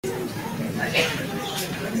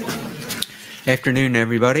Afternoon,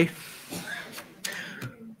 everybody.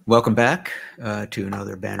 Welcome back to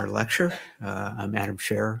another banner lecture. I'm Adam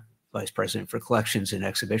Scher, Vice President for Collections and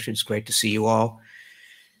Exhibitions. Great to see you all.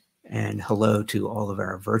 And hello to all of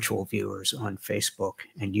our virtual viewers on Facebook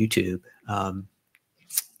and YouTube.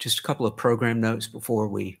 Just a couple of program notes before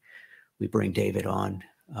we bring David on.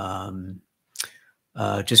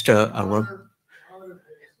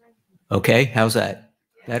 Okay, how's that?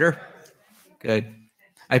 Better? Good.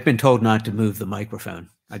 I've been told not to move the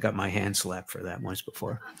microphone. I got my hand slapped for that once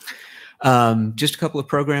before. Just a couple of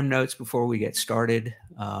program notes before we get started.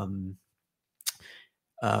 When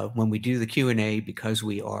we do the Q&A, because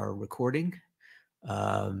we are recording,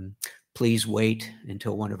 please wait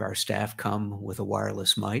until one of our staff come with a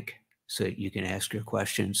wireless mic so that you can ask your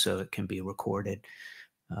questions so it can be recorded.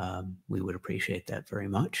 We would appreciate that very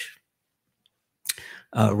much.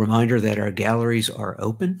 Reminder that our galleries are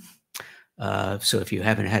open. So if you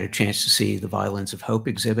haven't had a chance to see the Violins of Hope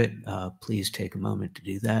exhibit, please take a moment to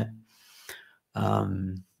do that.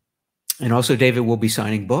 And also David will be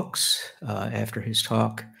signing books after his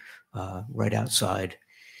talk right outside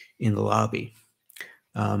in the lobby.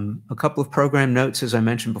 A couple of program notes, as I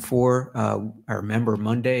mentioned before, our Member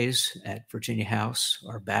Mondays at Virginia House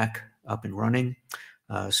are back up and running.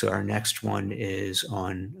 So our next one is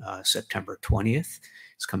on September 20th.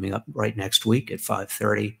 It's coming up right next week at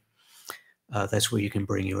 5:30. That's where you can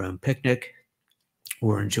bring your own picnic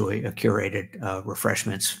or enjoy curated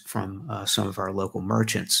refreshments from some of our local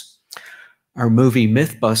merchants. Our movie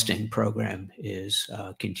myth-busting program is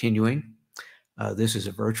continuing. This is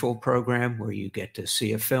a virtual program where you get to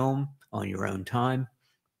see a film on your own time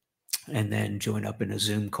and then join up in a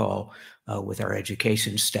Zoom call with our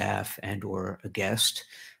education staff and or a guest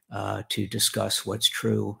to discuss what's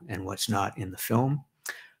true and what's not in the film.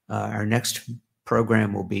 Our next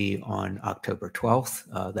program will be on October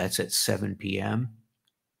 12th. That's at 7 p.m.,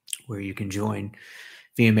 where you can join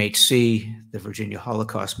VMHC, the Virginia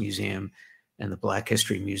Holocaust Museum, and the Black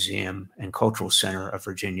History Museum and Cultural Center of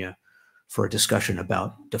Virginia for a discussion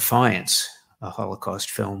about Defiance, a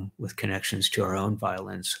Holocaust film with connections to our own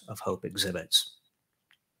Violins of Hope exhibits.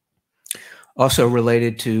 Also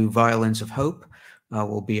related to Violins of Hope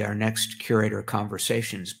will be our next Curator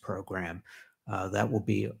Conversations program. That will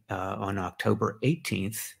be on October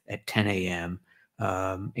 18th at 10 a.m.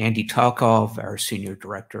 Andy Talkov, our Senior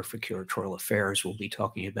Director for Curatorial Affairs, will be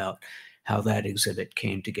talking about how that exhibit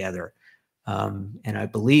came together. And I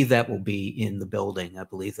believe that will be in the building. I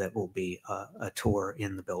believe that will be a tour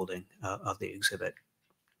in the building of the exhibit.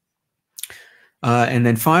 And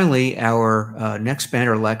then finally, our next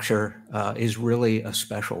banner lecture is really a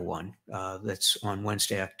special one. That's on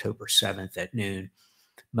Wednesday, October 7th at noon.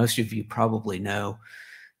 Most of you probably know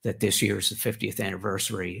that this year is the 50th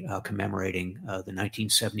anniversary commemorating the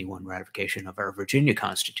 1971 ratification of our Virginia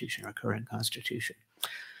Constitution, our current Constitution.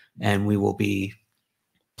 And we will be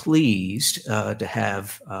pleased to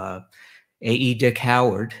have A.E. Dick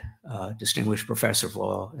Howard, Distinguished Professor of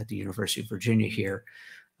Law at the University of Virginia here,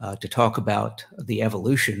 to talk about the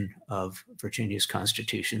evolution of Virginia's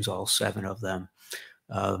constitutions, all 7 of them.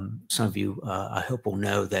 Some of you, I hope, will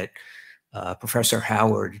know that Professor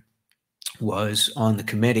Howard was on the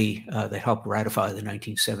committee that helped ratify the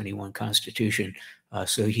 1971 Constitution.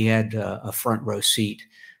 So he had a front row seat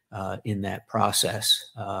in that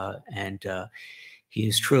process. And he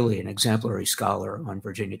is truly an exemplary scholar on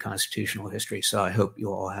Virginia constitutional history. So I hope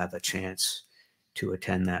you all have a chance to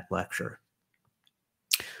attend that lecture.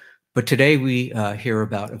 But today we hear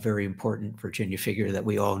about a very important Virginia figure that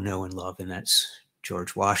we all know and love, and that's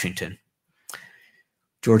George Washington.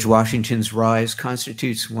 George Washington's rise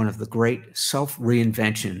constitutes one of the great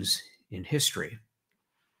self-reinventions in history.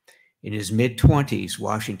 In his mid-20s,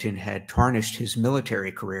 Washington had tarnished his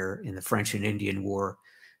military career in the French and Indian War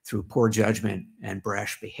through poor judgment and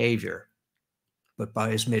brash behavior. But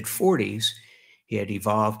by his mid-40s, he had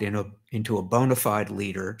evolved into a bona fide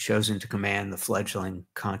leader chosen to command the fledgling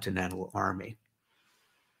Continental Army.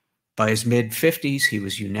 By his mid-50s, he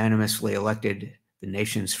was unanimously elected the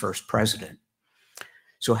nation's first president.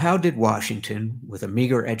 So how did Washington, with a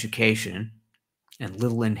meager education and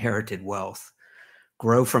little inherited wealth,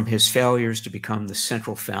 grow from his failures to become the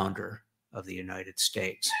central founder of the United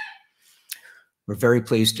States? We're very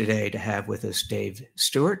pleased today to have with us Dave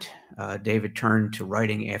Stewart. David turned to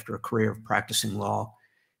writing after a career of practicing law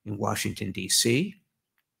in Washington, D.C.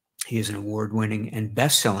 He is an award-winning and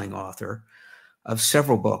best-selling author of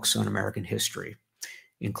several books on American history,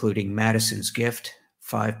 including Madison's Gift,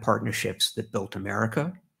 5 Partnerships That Built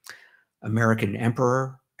America, American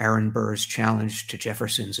Emperor, Aaron Burr's Challenge to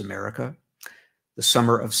Jefferson's America, The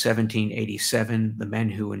Summer of 1787, The Men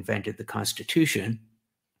Who Invented the Constitution,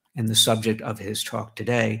 and the subject of his talk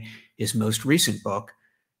today, his most recent book,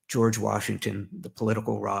 George Washington, The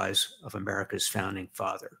Political Rise of America's Founding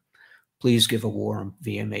Father. Please give a warm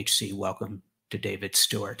VMHC welcome to David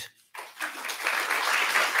Stewart.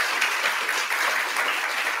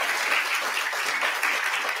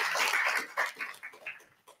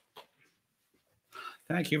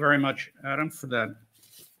 Thank you very much, Adam, for that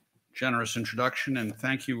generous introduction, and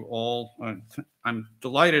thank you all. I'm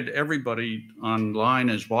delighted everybody online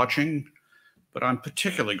is watching, but I'm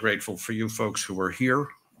particularly grateful for you folks who are here.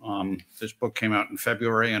 This book came out in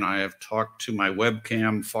February, and I have talked to my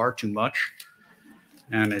webcam far too much,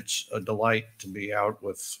 and it's a delight to be out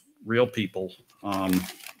with real people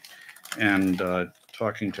and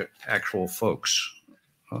talking to actual folks.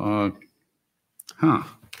 Well,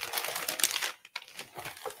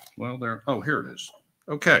 here it is.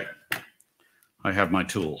 Okay, I have my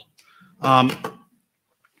tool.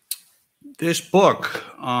 This book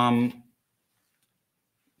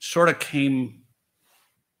sort of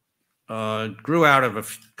grew out of a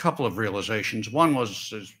couple of realizations. One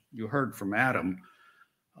was, as you heard from Adam,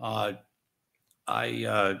 I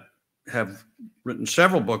have written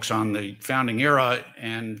several books on the founding era,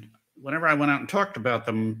 and whenever I went out and talked about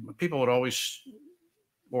them, people would always,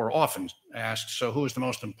 or often, ask, so who is the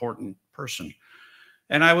most important person?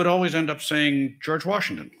 And I would always end up saying George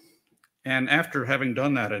Washington. And after having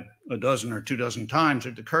done that a dozen or 24 times,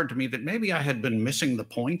 it occurred to me that maybe I had been missing the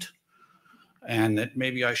point, and that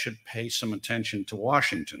maybe I should pay some attention to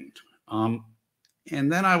Washington.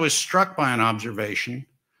 And then I was struck by an observation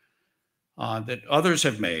that others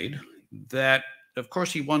have made, that, of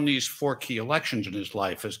course, he won these 4 key elections in his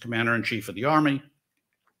life as commander-in-chief of the Army,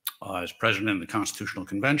 as president of the Constitutional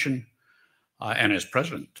Convention, and as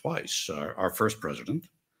president twice, our first president.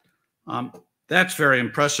 That's very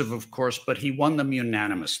impressive, of course, but he won them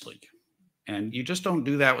unanimously. And you just don't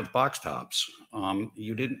do that with box tops.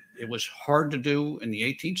 It was hard to do in the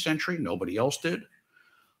 18th century. Nobody else did.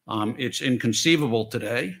 It's inconceivable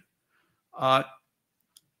today.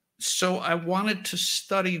 So I wanted to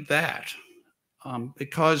study that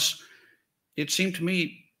because it seemed to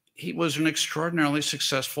me he was an extraordinarily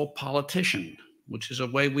successful politician, which is a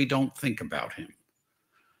way we don't think about him.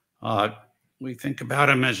 We think about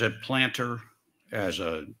him as a planter, as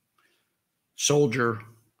a soldier,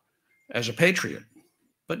 as a patriot,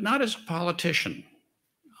 but not as a politician.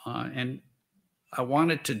 And I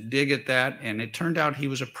wanted to dig at that, and it turned out he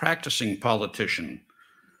was a practicing politician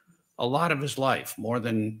a lot of his life, more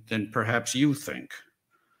than perhaps you think.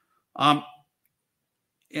 And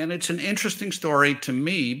it's an interesting story to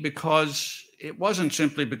me because it wasn't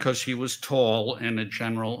simply because he was tall and a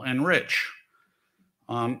general and rich.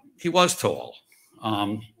 He was tall,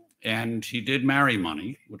 and he did marry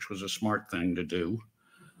money, which was a smart thing to do.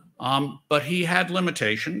 But he had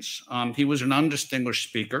limitations. He was an undistinguished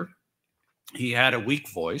speaker. He had a weak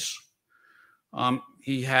voice.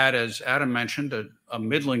 He had, as Adam mentioned, a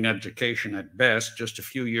middling education at best, just a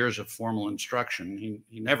few years of formal instruction.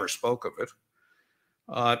 He never spoke of it.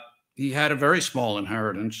 He had a very small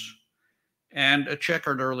inheritance and a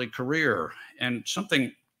checkered early career. And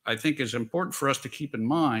something I think is important for us to keep in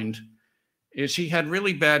mind is he had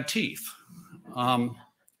really bad teeth.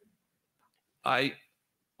 I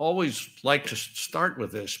always like to start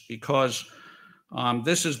with this because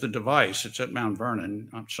this is the device. It's at Mount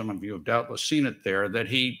Vernon. Some of you have doubtless seen it there, that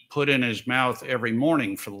he put in his mouth every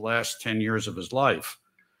morning for the last 10 years of his life.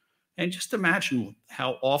 And just imagine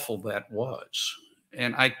how awful that was.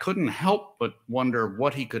 And I couldn't help but wonder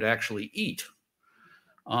what he could actually eat.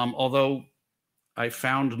 Although I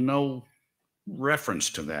found no reference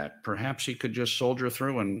to that. Perhaps he could just soldier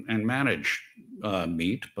through and manage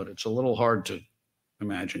meat, but it's a little hard to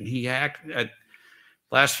imagine. At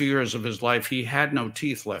last few years of his life, he had no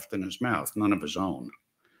teeth left in his mouth, none of his own.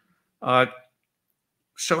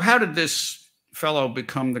 So how did this fellow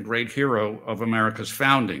become the great hero of America's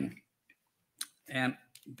founding? And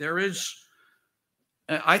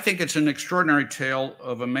I think it's an extraordinary tale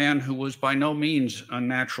of a man who was by no means a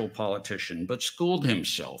natural politician, but schooled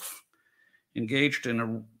himself, engaged in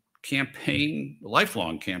a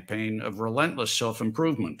lifelong campaign of relentless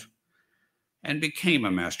self-improvement, and became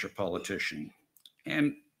a master politician.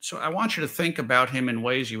 And so I want you to think about him in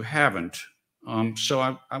ways you haven't.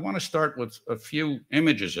 So I want to start with a few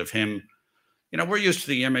images of him. We're used to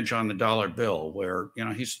the image on the dollar bill where,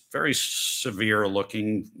 he's very severe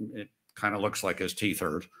looking. It kind of looks like his teeth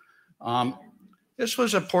hurt. This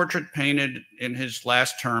was a portrait painted in his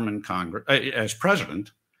last term in Congress as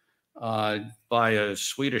president by a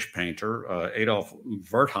Swedish painter, Adolf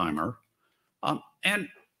Wertheimer. And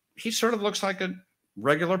he sort of looks like a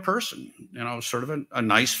regular person, sort of a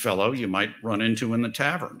nice fellow you might run into in the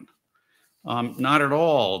tavern. Not at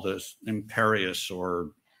all this imperious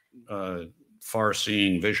or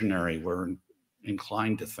far-seeing visionary we're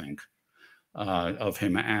inclined to think of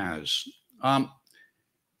him as.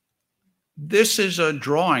 This is a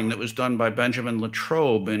drawing that was done by Benjamin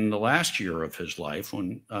Latrobe in the last year of his life,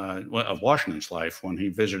 of Washington's life, when he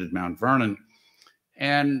visited Mount Vernon.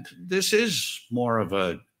 And this is more of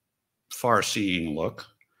a far-seeing look,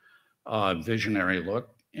 visionary look.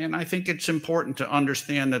 And I think it's important to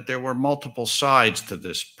understand that there were multiple sides to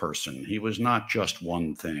this person. He was not just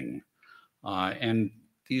one thing. And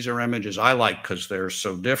these are images I like because they're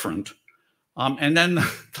so different. And then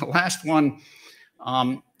the last one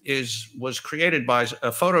was created by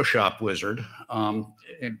a Photoshop wizard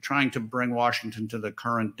trying to bring Washington to the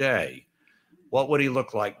current day. What would he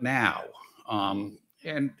look like now?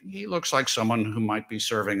 And he looks like someone who might be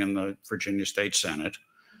serving in the Virginia State Senate.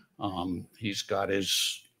 He's got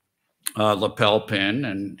his lapel pin,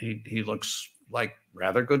 and he looks like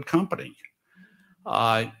rather good company.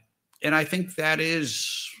 And I think that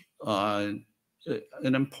is an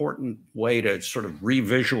important way to sort of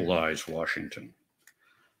revisualize Washington.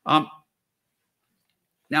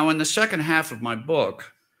 Now, in the second half of my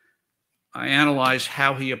book, I analyze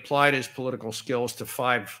how he applied his political skills to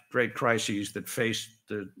 5 great crises that faced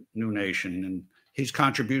the new nation, and his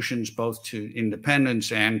contributions both to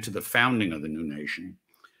independence and to the founding of the new nation.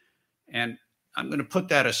 And I'm going to put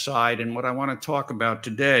that aside, and what I want to talk about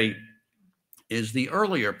today is the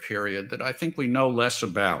earlier period that I think we know less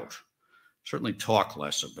about, certainly talk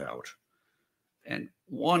less about. And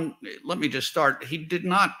let me just start. He did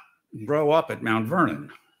not grow up at Mount Vernon.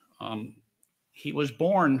 He was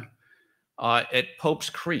born at Pope's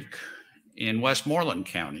Creek in Westmoreland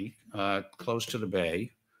County, close to the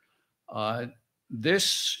bay.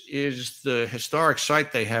 This is the historic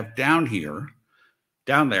site they have down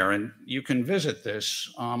there, and you can visit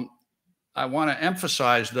this. I want to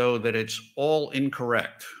emphasize, though, that it's all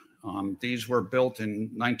incorrect. These were built in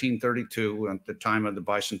 1932 at the time of the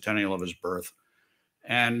bicentennial of his birth,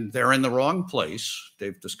 and they're in the wrong place.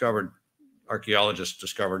 Archaeologists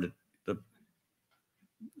discovered the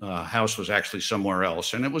house was actually somewhere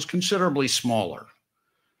else, and it was considerably smaller.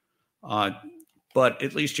 But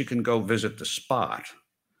at least you can go visit the spot.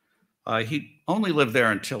 He only lived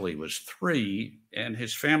there until he was 3, and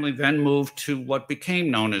his family then moved to what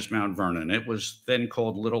became known as Mount Vernon. It was then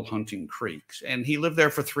called Little Hunting Creek, and he lived there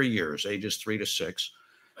for 3 years, ages 3 to 6.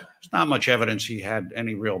 There's not much evidence he had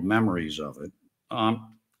any real memories of it.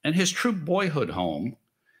 And his true boyhood home,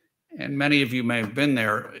 and many of you may have been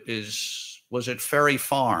there, was at Ferry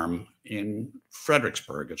Farm in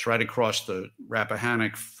Fredericksburg. It's right across the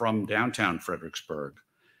Rappahannock from downtown Fredericksburg.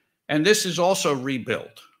 And this is also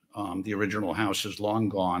rebuilt. The original house is long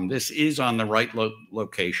gone. This is on the right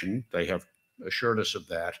location. They have assured us of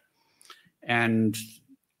that. And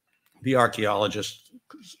the archaeologists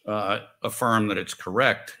affirm that it's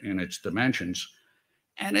correct in its dimensions.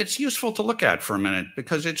 And it's useful to look at for a minute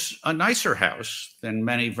because it's a nicer house than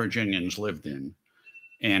many Virginians lived in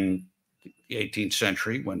the 18th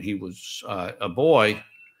century when he was a boy.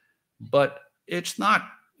 But it's not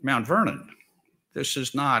Mount Vernon. This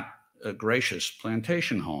is not a gracious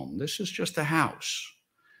plantation home. This is just a house.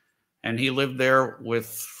 And he lived there with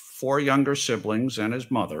 4 younger siblings and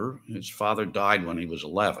his mother. His father died when he was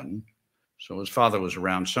 11. So his father was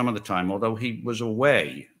around some of the time, although he was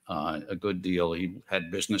away a good deal. He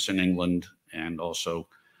had business in England and also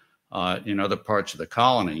in other parts of the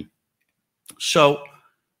colony. So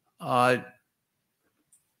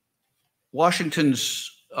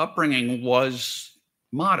Washington's upbringing was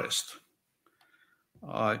modest.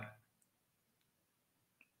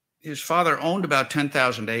 His father owned about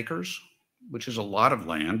 10,000 acres, which is a lot of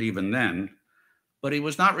land even then, but he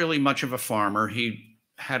was not really much of a farmer. He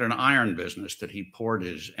had an iron business that he poured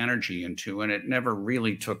his energy into, and it never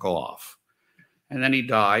really took off. And then he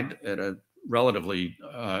died at a relatively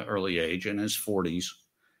early age, in his 40s,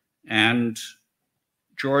 and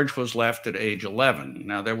George was left at age 11.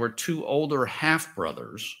 Now, there were 2 older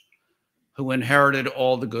half-brothers who inherited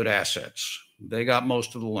all the good assets. They got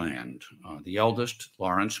most of the land. The eldest,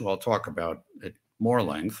 Lawrence, who I'll talk about at more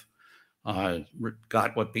length,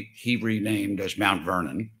 got what he renamed as Mount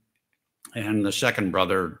Vernon. And the second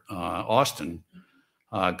brother, Austin,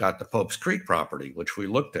 got the Pope's Creek property, which we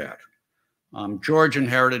looked at. George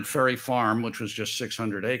inherited Ferry Farm, which was just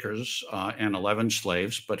 600 acres and 11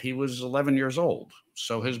 slaves, but he was 11 years old.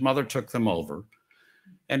 So his mother took them over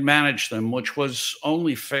and managed them, which was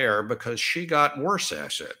only fair because she got worse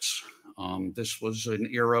assets. This was an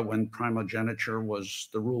era when primogeniture was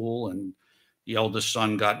the rule, and the eldest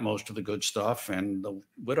son got most of the good stuff, and the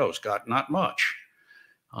widows got not much.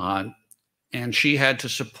 And she had to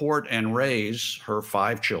support and raise her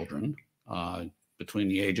 5 children between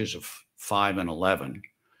the ages of 5 and 11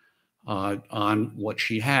 on what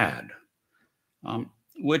she had,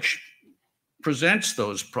 which presents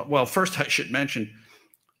those. Well, first I should mention,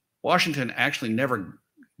 Washington actually never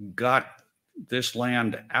got this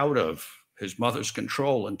land out of his mother's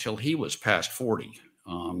control until he was past 40.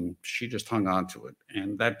 She just hung on to it.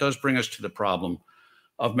 And that does bring us to the problem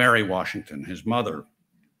of Mary Washington, his mother.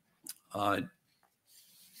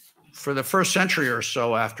 For the first century or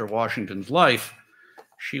so after Washington's life,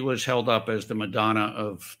 she was held up as the Madonna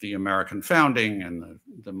of the American founding and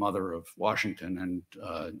the mother of Washington,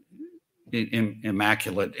 and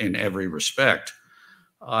immaculate in every respect.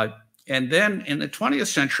 And then in the 20th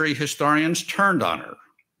century, historians turned on her.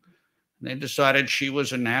 They decided she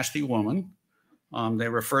was a nasty woman. They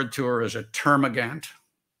referred to her as a termagant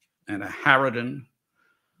and a harridan.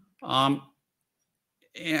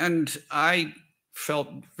 And I felt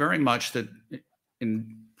very much that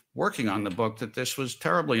in working on the book that this was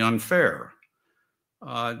terribly unfair.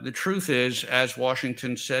 The truth is, as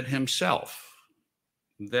Washington said himself,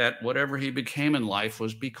 that whatever he became in life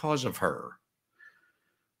was because of her.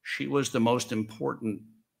 She was the most important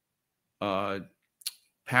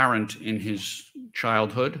parent in his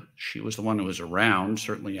childhood. She was the one who was around,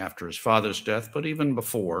 certainly after his father's death, but even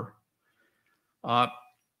before.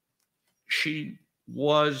 She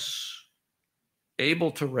was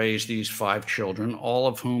able to raise these 5 children, all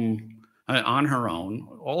of whom, on her own,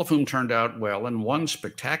 all of whom turned out well, and one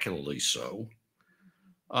spectacularly so.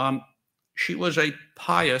 She was a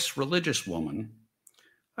pious religious woman,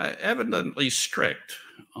 evidently strict,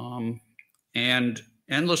 and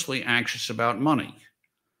endlessly anxious about money.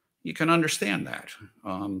 You can understand that.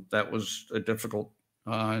 That was a difficult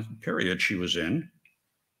period she was in.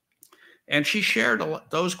 And she shared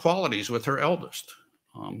those qualities with her eldest.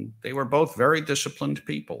 They were both very disciplined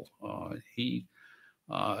people. He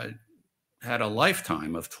had a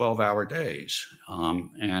lifetime of 12-hour days,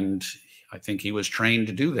 and I think he was trained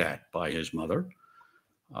to do that by his mother.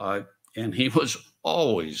 And he was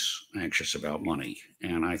always anxious about money,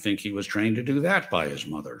 and I think he was trained to do that by his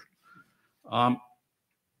mother.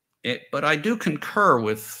 But I do concur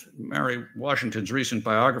with Mary Washington's recent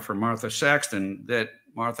biographer, Martha Saxton, that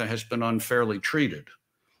Martha has been unfairly treated.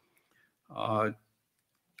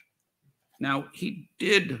 Now, he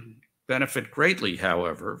did benefit greatly,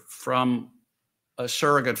 however, from a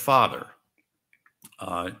surrogate father,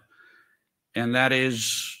 and that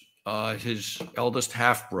is his eldest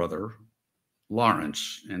half-brother,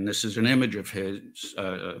 Lawrence. And this is an image of his,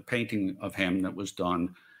 a painting of him that was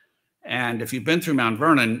done. And if you've been through Mount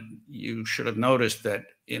Vernon, you should have noticed that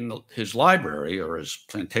in his library, or his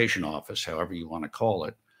plantation office, however you want to call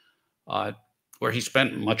it, where he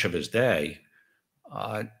spent much of his day,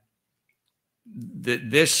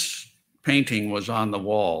 this painting was on the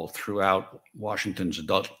wall throughout Washington's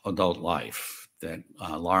adult life, that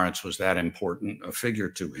Lawrence was that important a figure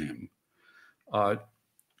to him.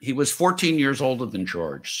 He was 14 years older than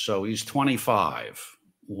George, so he's 25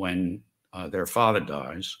 when their father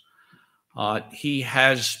dies. He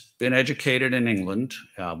has been educated in England,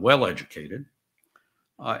 well educated,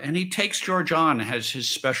 and he takes George on as his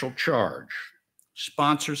special charge,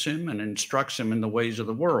 sponsors him and instructs him in the ways of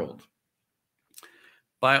the world.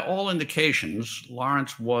 By all indications,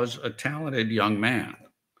 Lawrence was a talented young man.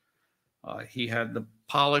 He had the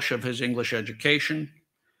polish of his English education.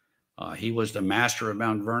 He was the master of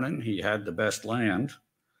Mount Vernon. He had the best land.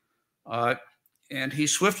 And he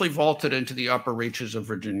swiftly vaulted into the upper reaches of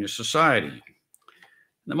Virginia society.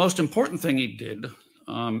 The most important thing he did,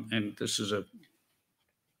 and this is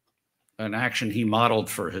an action he modeled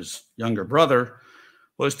for his younger brother,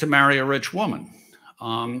 was to marry a rich woman.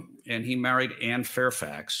 And he married Anne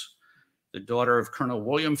Fairfax, the daughter of Colonel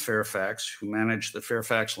William Fairfax, who managed the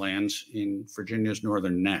Fairfax lands in Virginia's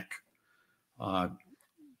northern neck. The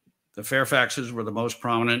Fairfaxes were the most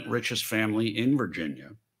prominent, richest family in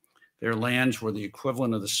Virginia. Their lands were the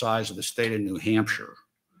equivalent of the size of the state of New Hampshire.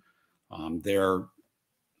 Their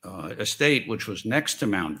estate, which was next to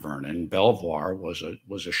Mount Vernon, Belvoir, was a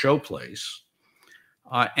showplace.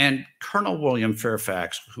 And Colonel William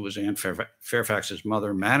Fairfax, who was Anne Fairfax's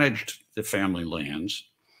mother, managed the family lands.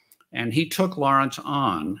 And he took Lawrence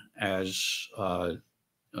on as a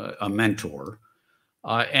mentor.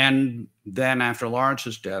 And then after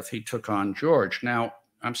Lawrence's death, he took on George. Now,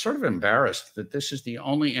 I'm sort of embarrassed that this is the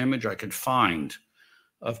only image I could find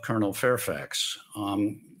of Colonel Fairfax.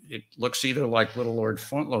 it looks either like Little Lord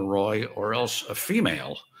Fauntleroy or else a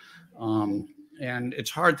female. And it's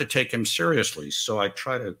hard to take him seriously. So I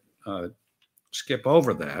try to skip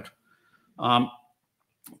over that.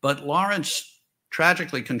 But Lawrence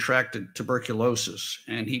tragically contracted tuberculosis,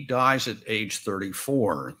 and he dies at age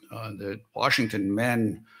 34. The Washington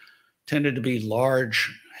men tended to be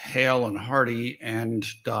large, hale, and hearty, and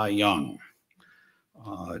die young.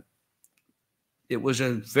 It was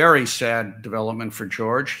a very sad development for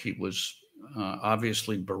George. He was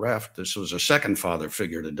obviously bereft. This was a second father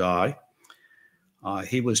figure to die.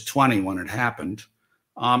 He was 20 when it happened.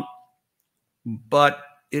 But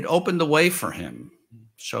it opened the way for him.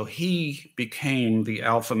 So he became the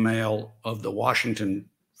alpha male of the Washington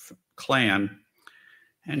clan,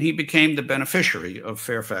 and he became the beneficiary of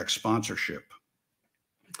Fairfax sponsorship.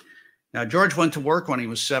 Now, George went to work when he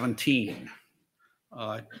was 17,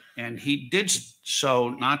 and he did so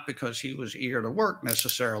not because he was eager to work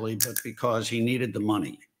necessarily, but because he needed the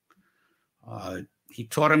money. He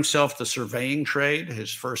taught himself the surveying trade.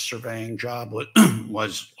 His first surveying job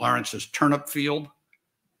was Lawrence's turnip field.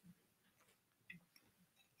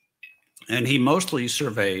 And he mostly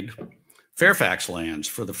surveyed Fairfax lands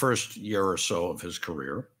for the first year or so of his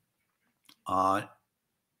career.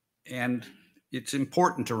 And it's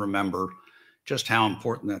important to remember just how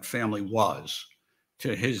important that family was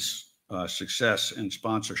to his success and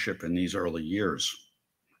sponsorship in these early years.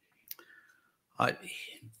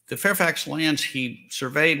 The Fairfax lands he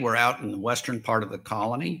surveyed were out in the western part of the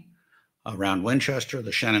colony, around Winchester,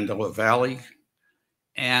 the Shenandoah Valley,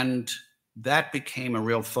 and that became a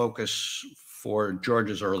real focus for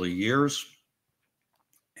George's early years.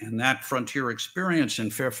 And that frontier experience in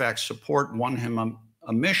Fairfax support won him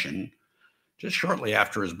a mission just shortly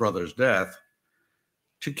after his brother's death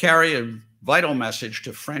to carry a vital message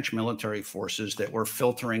to French military forces that were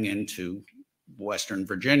filtering into Western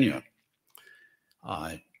Virginia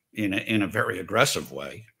in a very aggressive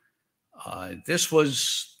way. This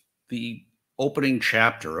was the opening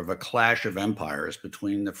chapter of a clash of empires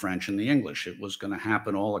between the French and the English. It was going to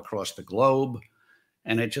happen all across the globe.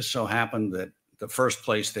 And it just so happened that the first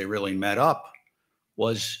place they really met up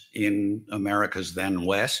was in America's then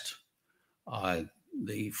West.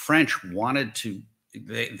 The French wanted to,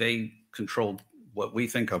 they controlled what we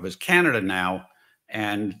think of as Canada now,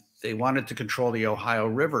 and they wanted to control the Ohio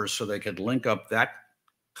River so they could link up that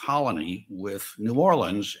colony with New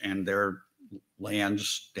Orleans and their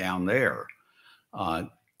lands down there.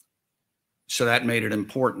 So that made it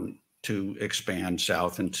important to expand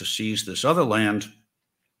south and to seize this other land,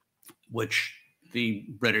 which the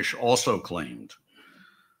British also claimed.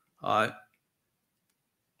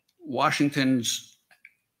 Washington's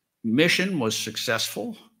mission was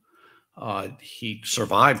successful. He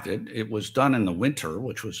survived it. It was done in the winter,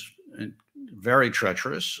 which was very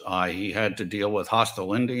treacherous. He had to deal with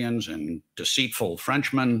hostile Indians and deceitful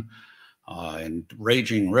Frenchmen, and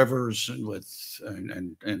raging rivers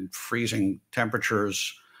and freezing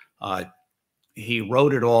temperatures. He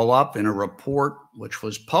wrote it all up in a report which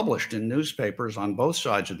was published in newspapers on both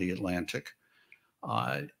sides of the Atlantic.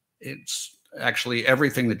 It's actually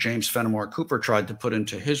everything that James Fenimore Cooper tried to put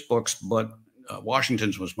into his books, but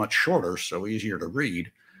Washington's was much shorter, so easier to read.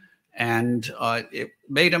 And it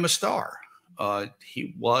made him a star.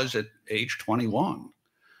 He was, at age 21,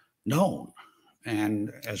 known.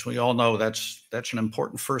 And as we all know, that's an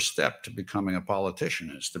important first step to becoming a politician,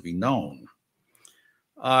 is to be known.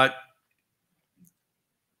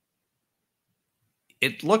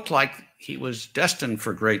 It looked like he was destined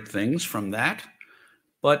for great things from that,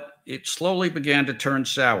 but it slowly began to turn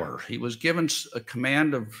sour. He was given a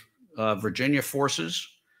command of Virginia forces.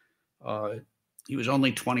 He was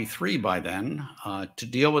only 23 by then, to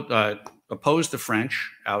deal with, oppose the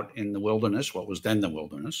French out in the wilderness, what was then the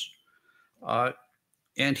wilderness.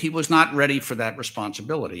 And he was not ready for that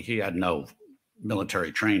responsibility. He had no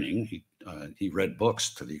military training. He read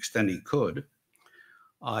books to the extent he could.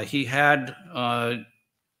 He had a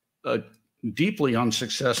deeply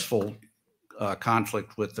unsuccessful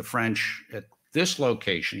conflict with the French at this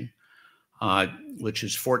location, which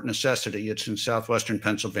is Fort Necessity. It's in southwestern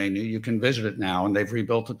Pennsylvania. You can visit it now, and they've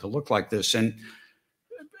rebuilt it to look like this. And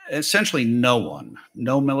essentially no one,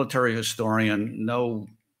 no military historian, no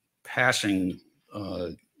passing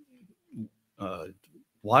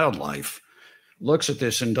wildlife looks at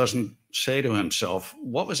this and doesn't say to himself,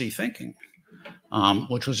 what was he thinking?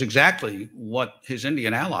 Which was exactly what his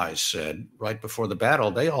Indian allies said right before the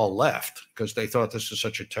battle. They all left because they thought this was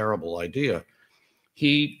such a terrible idea.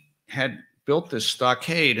 He had built this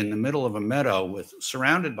stockade in the middle of a meadow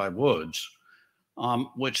surrounded by woods,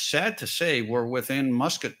 which, sad to say, were within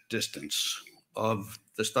musket distance of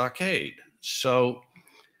the stockade. So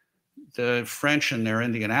the French and their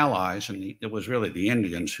Indian allies, and it was really the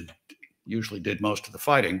Indians who usually did most of the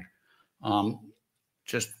fighting,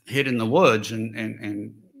 just hid in the woods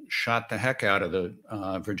and shot the heck out of the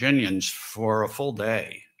Virginians for a full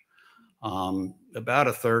day. About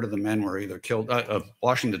a third of the men were either killed, of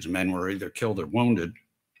Washington's men were either killed or wounded.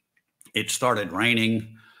 It started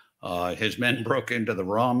raining. His men broke into the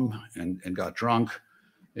rum and got drunk.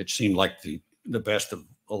 It seemed like the best of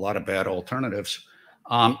a lot of bad alternatives.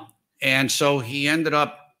 And so he ended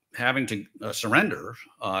up having to surrender.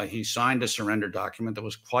 He signed a surrender document that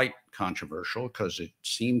was quite controversial because it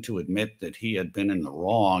seemed to admit that he had been in the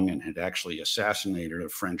wrong and had actually assassinated a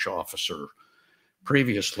French officer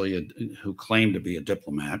previously who claimed to be a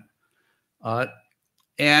diplomat.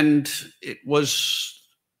 And it was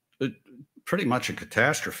pretty much a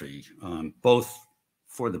catastrophe, both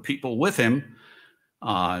for the people with him,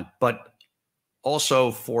 but also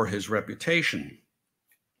for his reputation.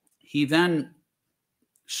 He then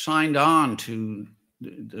signed on to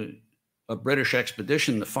a British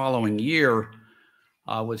expedition the following year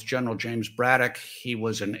with General James Braddock. He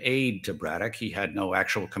was an aide to Braddock. He had no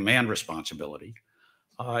actual command responsibility.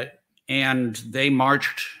 And they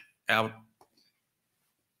marched out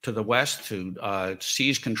to the west to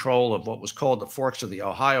seize control of what was called the Forks of the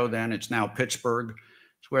Ohio then. It's now Pittsburgh.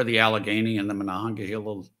 It's where the Allegheny and the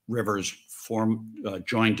Monongahela rivers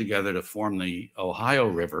joined together to form the Ohio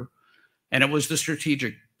River. And it was the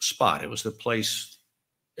strategic spot. It was the place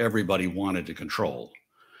everybody wanted to control.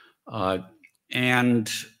 And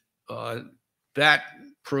that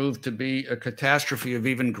proved to be a catastrophe of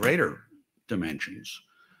even greater dimensions.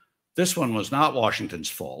 This one was not Washington's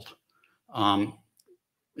fault.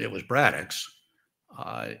 It was Braddock's.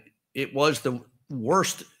 It was the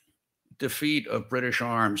worst defeat of British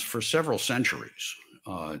arms for several centuries.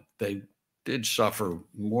 They did suffer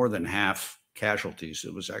more than half casualties.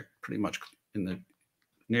 It was pretty much in the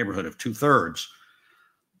neighborhood of 2/3.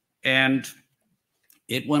 And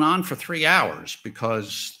it went on for 3 hours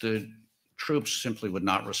because the troops simply would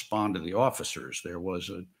not respond to the officers. There was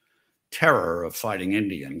a terror of fighting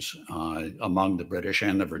Indians among the British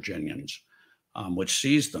and the Virginians, which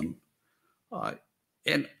seized them.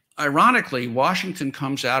 And ironically, Washington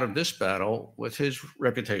comes out of this battle with his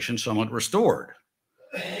reputation somewhat restored.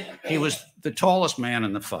 He was the tallest man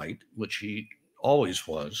in the fight, which he always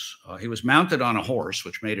was. He was mounted on a horse,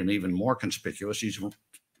 which made him even more conspicuous. He's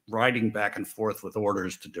riding back and forth with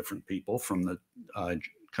orders to different people from the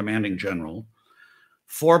commanding general.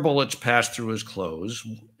 4 bullets passed through his clothes.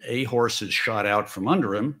 A horse is shot out from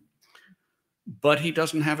under him, but he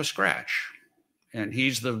doesn't have a scratch. And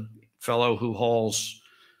he's the fellow who hauls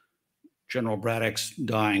General Braddock's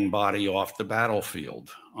dying body off the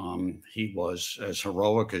battlefield. He was as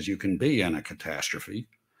heroic as you can be in a catastrophe.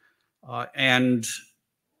 And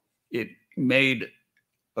it made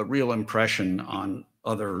a real impression on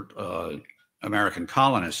other American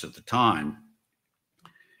colonists at the time.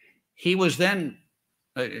 He was then,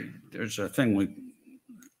 there's a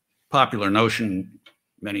popular notion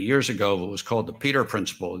many years ago that was called the Peter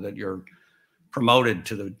Principle, that you're promoted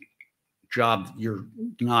to the job you're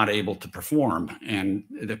not able to perform. And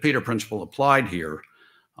the Peter Principle applied here.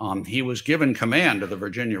 He was given command of the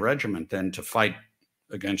Virginia Regiment then to fight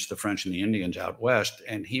against the French and the Indians out west,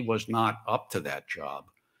 and he was not up to that job.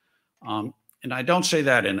 And I don't say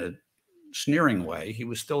that in a sneering way. He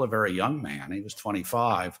was still a very young man. He was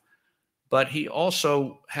 25, but he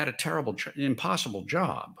also had a terrible, impossible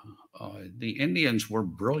job. The Indians were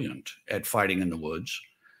brilliant at fighting in the woods.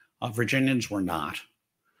 Virginians were not.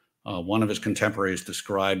 One of his contemporaries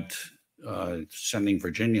described sending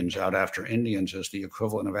Virginians out after Indians as the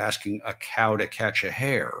equivalent of asking a cow to catch a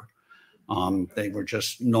hare. They were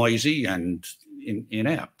just noisy and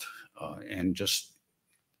inept and just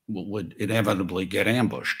would inevitably get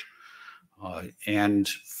ambushed. And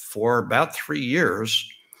for about 3 years,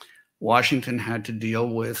 Washington had to deal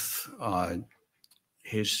with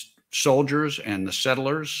his soldiers and the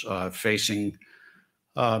settlers facing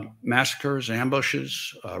massacres,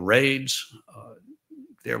 ambushes, raids.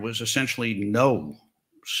 There was essentially no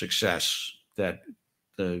success that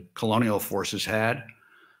the colonial forces had.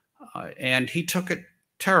 And he took it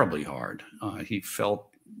terribly hard. He felt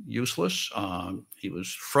useless. He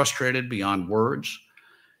was frustrated beyond words.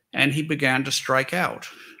 And he began to strike out.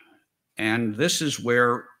 And this is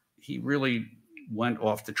where he really went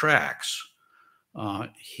off the tracks.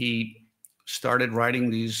 He started writing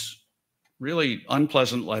these really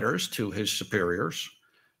unpleasant letters to his superiors,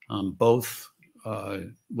 both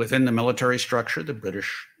within the military structure, the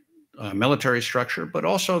British military structure, but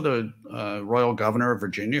also the royal governor of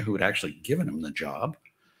Virginia, who had actually given him the job.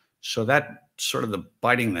 So that sort of the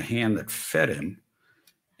biting the hand that fed him.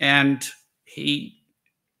 And he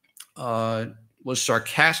was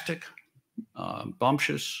sarcastic,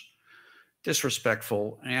 bumptious,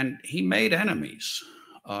 disrespectful, and he made enemies.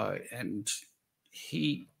 And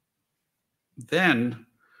he then,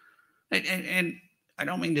 and I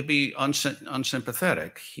don't mean to be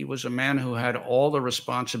unsympathetic. He was a man who had all the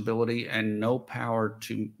responsibility and no power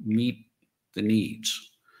to meet the needs.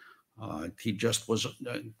 He just was,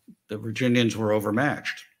 the Virginians were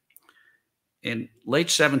overmatched. In late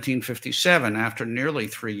 1757, after nearly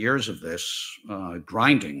 3 years of this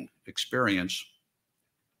grinding experience,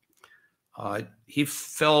 he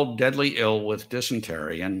fell deadly ill with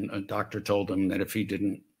dysentery, and a doctor told him that if he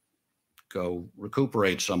didn't go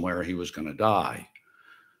recuperate somewhere, he was going to die.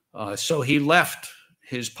 So he left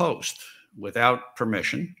his post without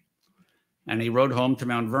permission, and he rode home to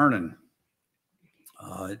Mount Vernon.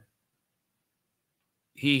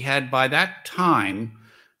 He had by that time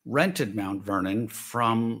rented Mount Vernon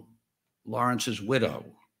from Lawrence's widow.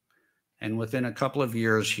 And within a couple of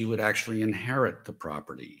years, he would actually inherit the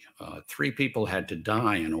property. 3 people had to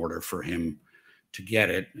die in order for him to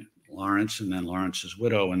get it: Lawrence, and then Lawrence's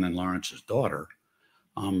widow, and then Lawrence's daughter.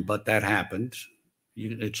 But that happened.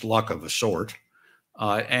 It's luck of a sort.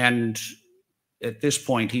 And at this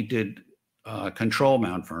point, he did control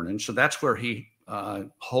Mount Vernon. So that's where he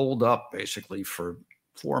holed up basically for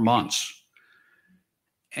 4 months.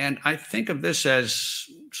 And I think of this as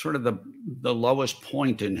sort of the lowest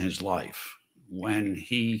point in his life, when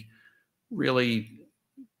he really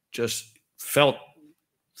just felt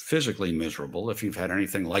physically miserable. If you've had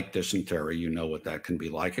anything like dysentery, you know what that can be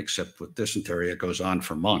like, except with dysentery, it goes on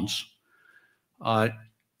for months.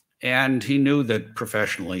 And he knew that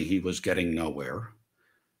professionally he was getting nowhere.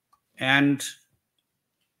 And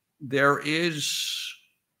this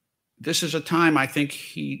is a time I think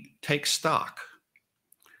he takes stock.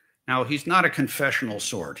 Now, he's not a confessional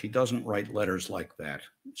sort. He doesn't write letters like that.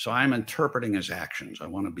 So I'm interpreting his actions. I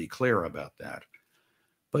want to be clear about that.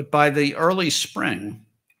 But by the early spring,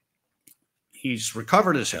 he's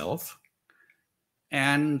recovered his health,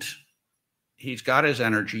 and he's got his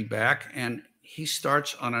energy back, and he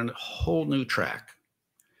starts on a whole new track.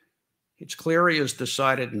 It's clear he has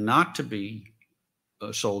decided not to be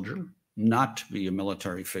a soldier, not to be a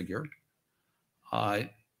military figure.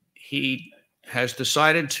 He has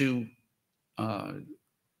decided to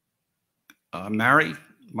marry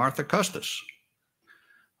Martha Custis.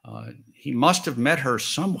 He must have met her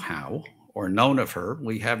somehow or known of her.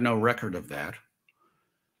 We have no record of that.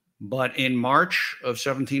 But in March of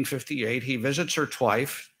 1758, he visits her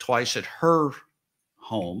twice at her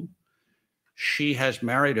home. She has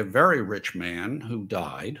married a very rich man who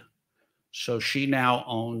died. So she now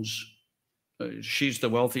owns, she's the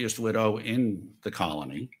wealthiest widow in the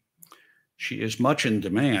colony. She is much in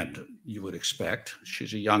demand, you would expect.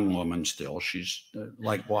 She's a young woman still. She's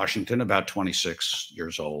like Washington, about 26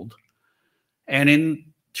 years old. And in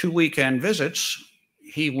 2 weekend visits,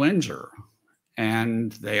 he wins her,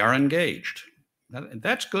 and they are engaged.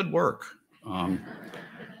 That's good work.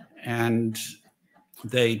 And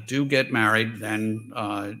they do get married then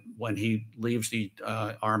when he leaves the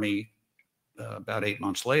army about 8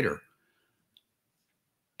 months later.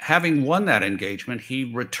 Having won that engagement, he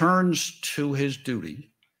returns to his duty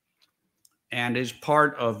and is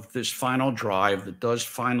part of this final drive that does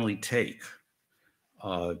finally take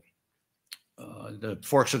the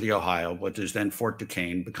forks of the Ohio, what is then Fort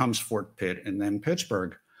Duquesne, becomes Fort Pitt, and then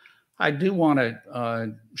Pittsburgh. I do want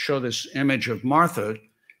to show this image of Martha.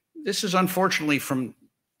 This is unfortunately from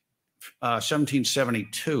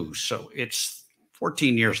 1772, so it's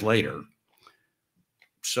 14 years later.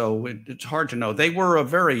 So it's hard to know. They were a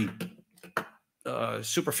very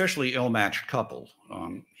superficially ill-matched couple.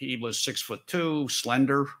 He was 6'2",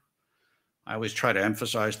 slender. I always try to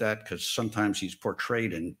emphasize that because sometimes he's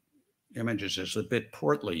portrayed in images as a bit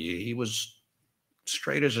portly. He was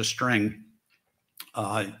straight as a string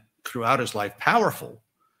throughout his life, powerful,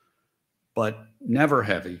 but never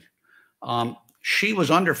heavy. She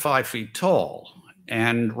was under 5 feet tall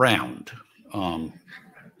and round.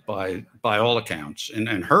 By all accounts,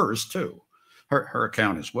 and hers too, her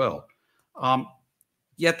account as well.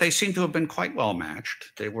 Yet they seem to have been quite well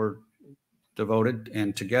matched. They were devoted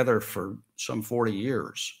and together for some 40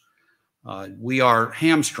 years. We are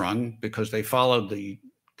hamstrung because they followed the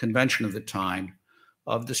convention of the time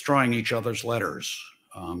of destroying each other's letters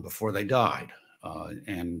before they died.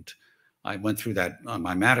 And I went through that on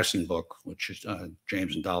my Madison book, which is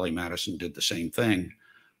James and Dolly Madison did the same thing.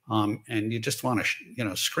 And you just want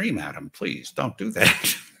to, scream at them, please don't do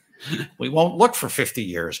that. We won't look for 50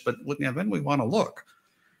 years, but then we want to look.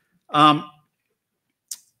 Um,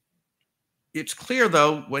 it's clear,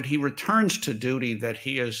 though, when he returns to duty that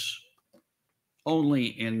he is only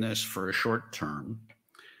in this for a short term.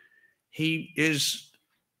 He is,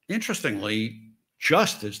 interestingly,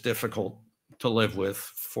 just as difficult to live with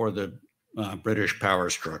for the British power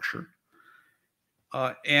structure.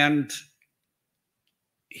 And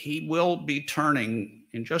he will be turning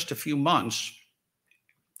in just a few months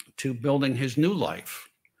to building his new life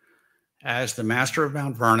as the master of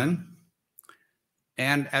Mount Vernon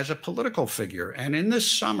and as a political figure. And in this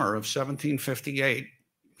summer of 1758,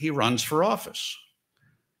 he runs for office.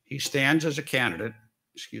 He stands as a candidate,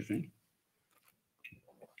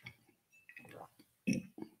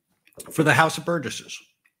 for the House of Burgesses,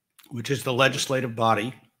 which is the legislative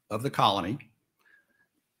body of the colony.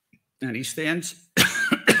 And he stands,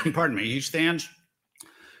 he stands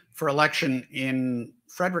for election in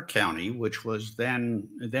Frederick County, which was then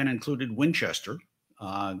included Winchester,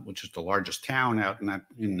 which is the largest town out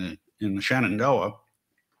in the Shenandoah.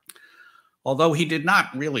 Although he did not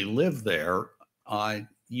really live there,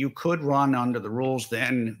 you could run under the rules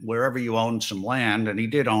then wherever you owned some land, and he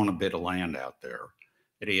did own a bit of land out there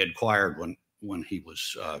that he had acquired when he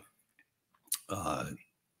was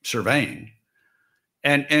surveying,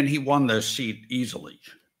 and he won the seat easily.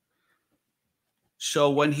 So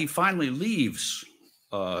when he finally leaves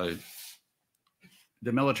the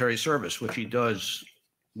military service, which he does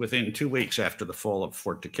within 2 weeks after the fall of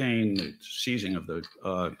Fort Duquesne, the seizing of the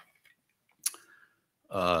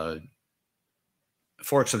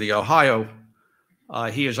forts of the Ohio,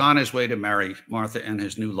 he is on his way to marry Martha and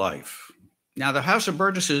his new life. Now, the House of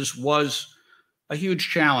Burgesses was a huge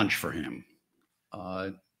challenge for him.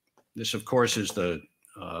 This, of course, is the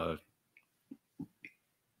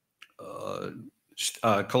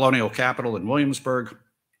colonial capital in Williamsburg.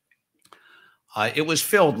 It was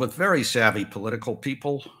filled with very savvy political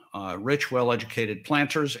people, rich, well-educated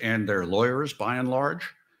planters and their lawyers, by and large.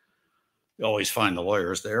 You always find the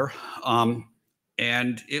lawyers there.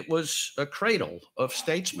 And it was a cradle of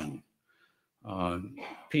statesmen,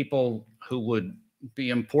 people who would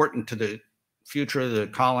be important to the future of the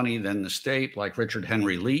colony, then the state, like Richard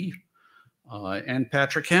Henry Lee and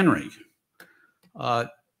Patrick Henry.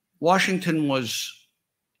 Washington was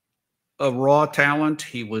a raw talent.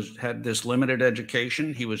 He had this limited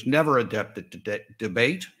education. He was never adept at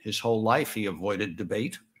debate. His whole life, he avoided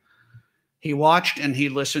debate. He watched and he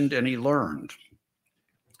listened and he learned.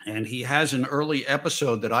 And he has an early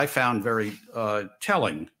episode that I found very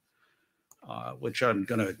telling, which I'm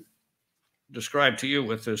going to describe to you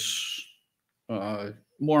with this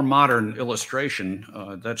more modern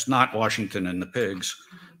illustration. That's not Washington and the pigs.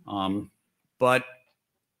 But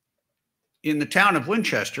in the town of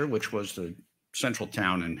Winchester, which was the central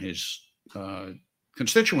town in his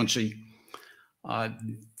constituency,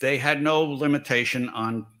 they had no limitation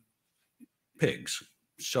on pigs.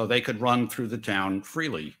 So they could run through the town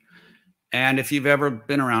freely. And if you've ever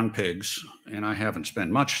been around pigs, and I haven't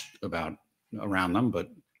spent much around them, but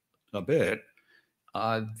a bit,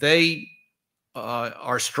 they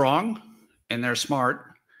are strong and they're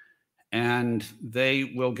smart, and they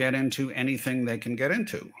will get into anything they can get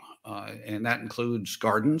into. And that includes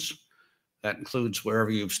gardens. That includes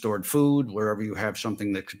wherever you've stored food, wherever you have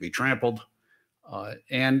something that could be trampled.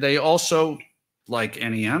 And they also, like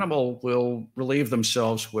any animal, will relieve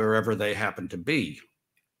themselves wherever they happen to be.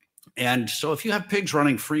 And so if you have pigs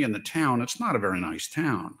running free in the town, it's not a very nice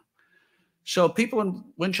town. So people in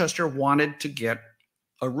Winchester wanted to get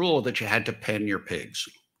a rule that you had to pen your pigs.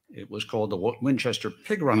 It was called the Winchester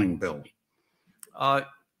Pig Running Bill.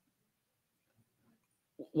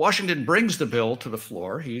 Washington brings the bill to the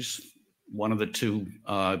floor. He's one of the two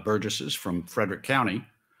Burgesses from Frederick County.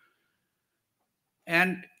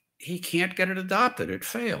 And he can't get it adopted. It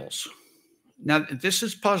fails. Now, this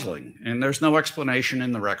is puzzling, and there's no explanation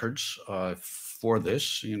in the records for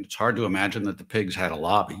this. And it's hard to imagine that the pigs had a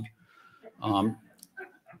lobby.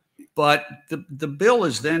 But the bill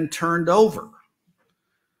is then turned over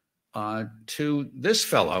to this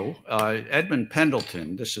fellow, Edmund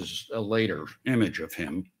Pendleton. This is a later image of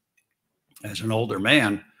him as an older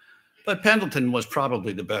man. But Pendleton was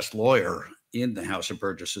probably the best lawyer in the House of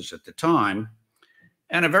Burgesses at the time,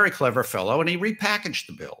 and a very clever fellow, and he repackaged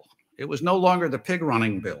the bill. It was no longer the pig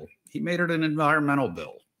running bill. He made it an environmental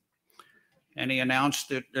bill. And he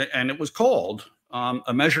announced it, and it was called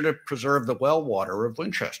a measure to preserve the well water of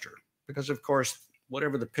Winchester. Because, of course,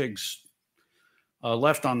 whatever the pigs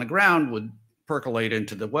left on the ground would percolate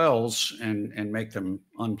into the wells and make them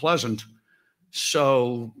unpleasant.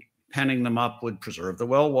 So penning them up would preserve the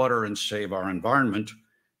well water and save our environment.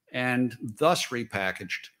 And thus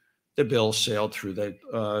repackaged, the bill sailed through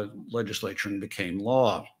the legislature and became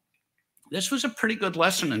law. This was a pretty good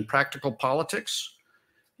lesson in practical politics,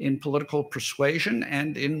 in political persuasion,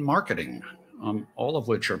 and in marketing, all of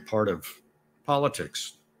which are part of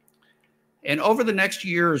politics. And over the next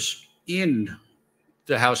years in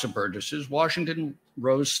the House of Burgesses, Washington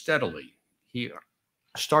rose steadily. He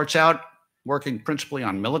starts out working principally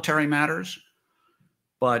on military matters,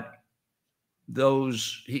 but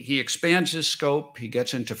he expands his scope. He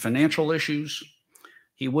gets into financial issues.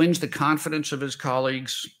 He wins the confidence of his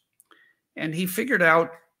colleagues, and he figured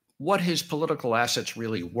out what his political assets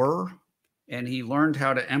really were, and he learned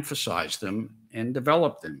how to emphasize them and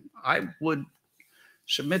develop them. I would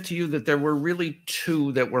submit to you that there were really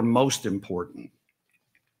two that were most important.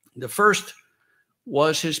 The first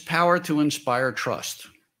was his power to inspire trust.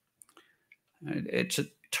 It's a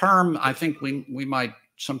term I think we might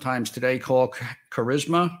sometimes today call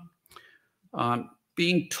charisma.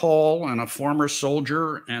 Being tall and a former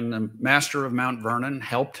soldier and the master of Mount Vernon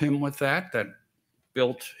helped him with that. That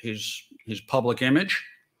built his public image.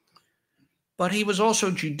 But he was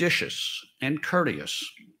also judicious and courteous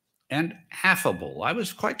and affable. I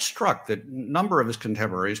was quite struck that a number of his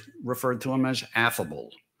contemporaries referred to him as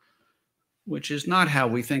affable, which is not how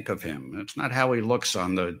we think of him. It's not how he looks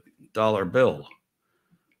on the dollar bill.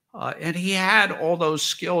 And he had all those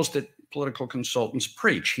skills that political consultants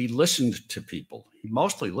preach. He listened to people. He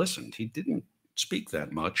mostly listened. He didn't speak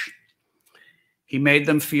that much. He made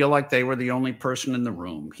them feel like they were the only person in the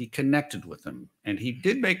room. He connected with them. And he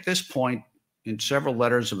did make this point in several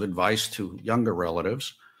letters of advice to younger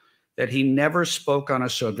relatives, that he never spoke on a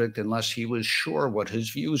subject unless he was sure what his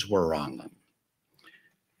views were on them.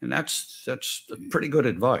 And that's pretty good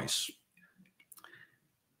advice.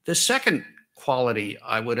 The second quality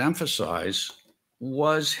I would emphasize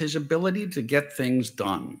was his ability to get things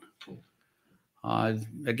done.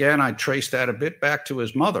 Again, I trace that a bit back to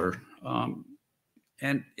his mother.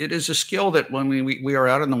 And it is a skill that when we are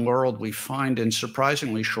out in the world, we find in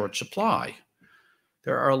surprisingly short supply.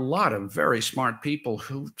 There are a lot of very smart people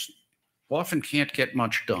who often can't get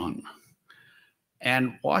much done.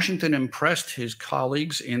 And Washington impressed his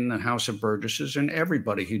colleagues in the House of Burgesses and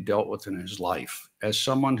everybody he dealt with in his life as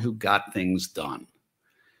someone who got things done.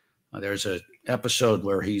 There's an episode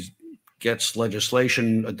where he gets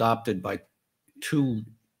legislation adopted by two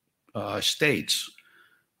states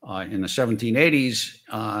in the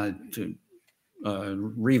 1780s to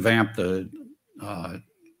revamp the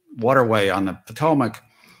waterway on the Potomac.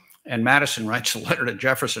 And Madison writes a letter to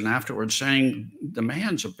Jefferson afterwards saying the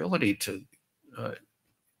man's ability to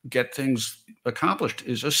get things accomplished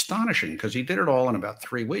is astonishing, because he did it all in about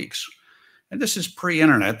 3 weeks. And this is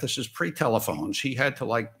pre-internet. This is pre-telephones. He had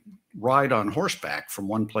to ride on horseback from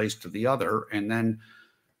one place to the other and then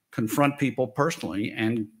confront people personally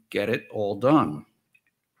and get it all done.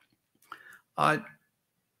 At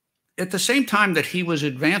the same time that he was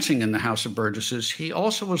advancing in the House of Burgesses, he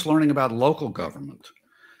also was learning about local government.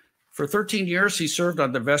 For 13 years, he served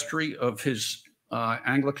on the vestry of his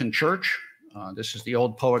Anglican church. This is the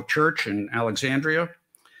Old Poic Church in Alexandria.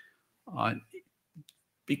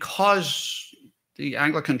 Because the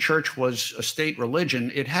Anglican Church was a state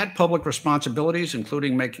religion, it had public responsibilities,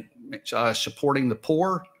 including supporting the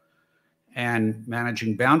poor and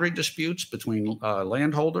managing boundary disputes between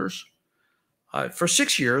landholders. For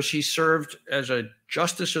 6 years, he served as a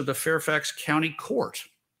justice of the Fairfax County Court.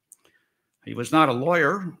 He was not a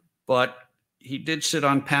lawyer, but he did sit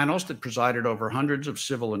on panels that presided over hundreds of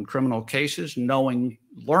civil and criminal cases,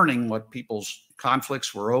 learning what people's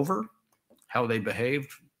conflicts were over, how they behaved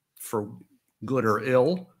for good or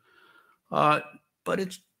ill. But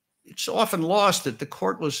it's often lost that the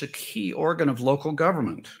court was a key organ of local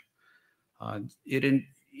government. It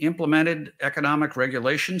implemented economic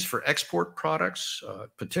regulations for export products,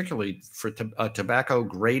 particularly for a tobacco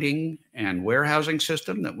grading and warehousing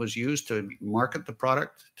system that was used to market the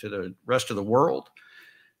product to the rest of the world,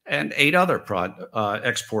 and 8 other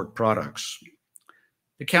export products.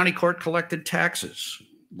 The county court collected taxes,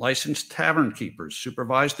 licensed tavern keepers,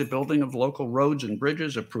 supervised the building of local roads and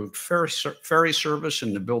bridges, approved ferry service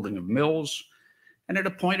and the building of mills, and it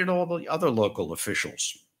appointed all the other local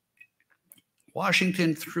officials.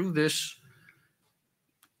 Washington, through this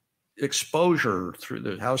exposure through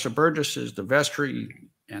the House of Burgesses, the vestry,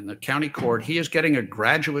 and the county court, he is getting a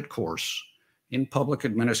graduate course in public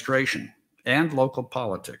administration and local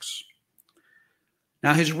politics.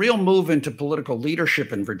 Now, his real move into political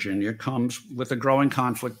leadership in Virginia comes with a growing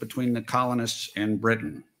conflict between the colonists and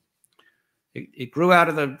Britain. It grew out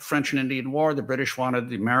of the French and Indian War. The British wanted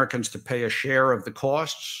the Americans to pay a share of the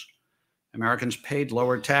costs. Americans paid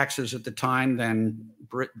lower taxes at the time than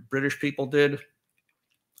British people did.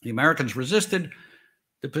 The Americans resisted.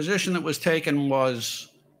 The position that was taken was,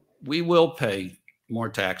 we will pay more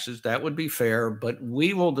taxes. That would be fair, but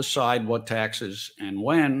we will decide what taxes and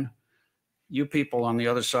when. You people on the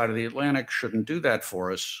other side of the Atlantic shouldn't do that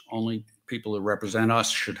for us. Only people who represent us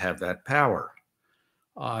should have that power.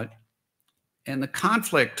 And the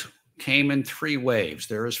conflict came in three waves.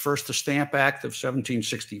 There is first the Stamp Act of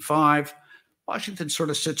 1765. Washington sort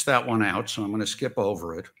of sits that one out, so I'm going to skip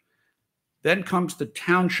over it. Then comes the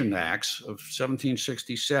Townshend Acts of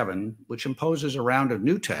 1767, which imposes a round of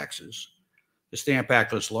new taxes. The Stamp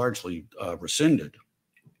Act was largely rescinded.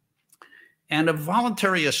 And a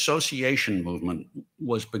voluntary association movement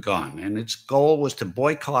was begun, and its goal was to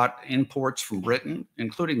boycott imports from Britain,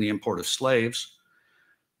 including the import of slaves.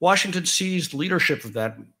 Washington seized leadership of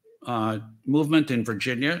that movement in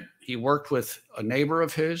Virginia. He worked with a neighbor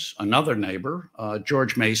of his, another neighbor,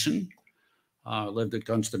 George Mason, lived at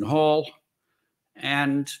Gunston Hall,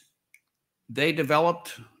 and they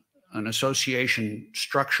developed an association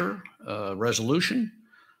structure, resolution.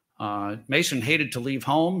 Mason hated to leave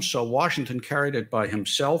home, so Washington carried it by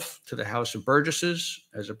himself to the House of Burgesses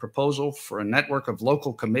as a proposal for a network of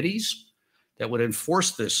local committees that would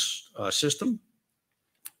enforce this system.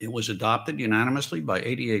 It was adopted unanimously by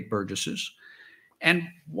 88 Burgesses. And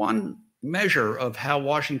one measure of how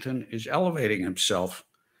Washington is elevating himself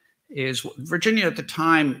is Virginia at the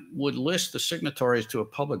time would list the signatories to a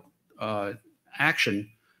public action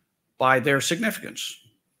by their significance.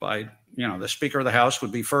 By, the Speaker of the House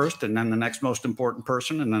would be first, and then the next most important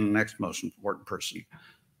person, and then the next most important person.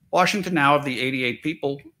 Washington now, of the 88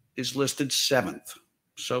 people, is listed seventh.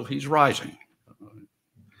 So he's rising.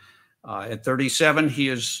 At 37, he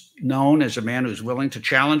is known as a man who's willing to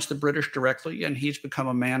challenge the British directly, and he's become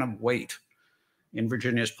a man of weight in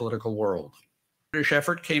Virginia's political world. The British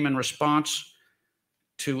effort came in response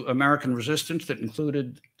to American resistance that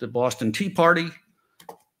included the Boston Tea Party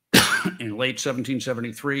in late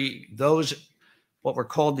 1773. Those, what were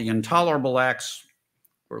called the Intolerable Acts,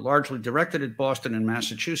 were largely directed at Boston and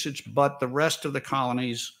Massachusetts, but the rest of the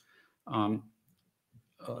colonies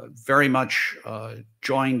very much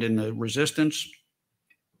joined in the resistance.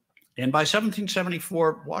 And by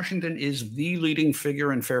 1774, Washington is the leading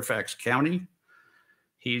figure in Fairfax County.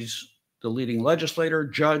 He's the leading legislator,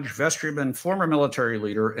 judge, vestryman, former military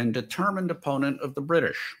leader, and determined opponent of the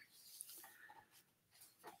British.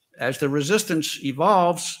 As the resistance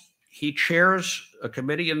evolves, he chairs a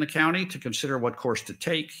committee in the county to consider what course to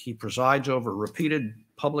take. He presides over repeated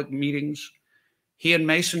public meetings. He and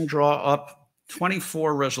Mason draw up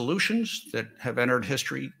 24 resolutions that have entered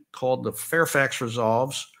history called the Fairfax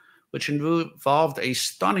Resolves, which involved a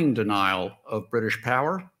stunning denial of British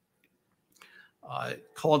power,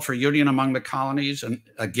 called for union among the colonies, and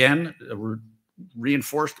again,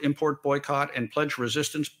 reinforced import boycott and pledged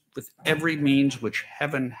resistance with every means which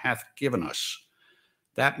heaven hath given us.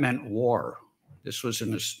 That meant war. This was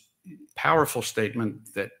a powerful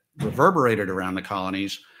statement that reverberated around the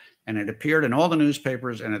colonies, and it appeared in all the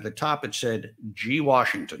newspapers, and at the top it said, G.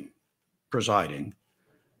 Washington presiding,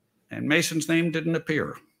 and Mason's name didn't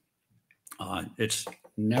appear.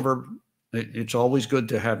 It's always good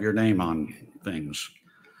to have your name on things.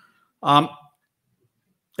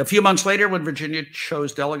 A few months later, when Virginia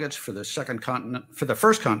chose delegates for the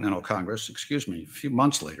First Continental Congress, a few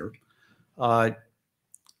months later,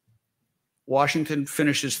 Washington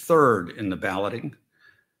finishes third in the balloting.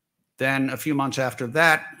 Then a few months after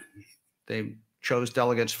that, they chose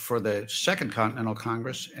delegates for the Second Continental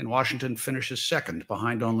Congress, and Washington finishes second,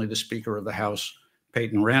 behind only the Speaker of the House,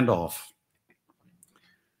 Peyton Randolph.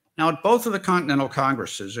 Now, at both of the Continental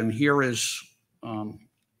Congresses, and here is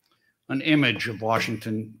an image of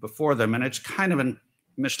Washington before them, and it's kind of a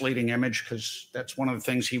misleading image because that's one of the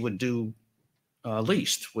things he would do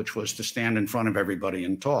least, which was to stand in front of everybody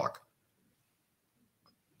and talk.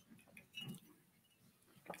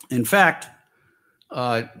 In fact,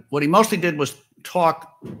 what he mostly did was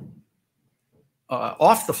talk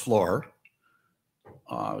off the floor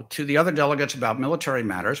to the other delegates about military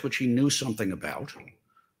matters, which he knew something about.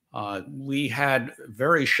 We had a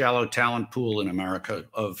very shallow talent pool in America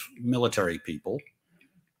of military people.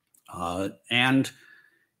 And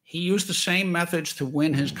he used the same methods to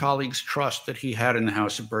win his colleagues' trust that he had in the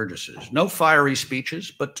House of Burgesses. No fiery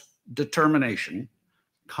speeches, but determination,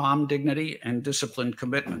 calm dignity, and disciplined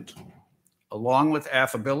commitment, along with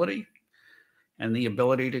affability and the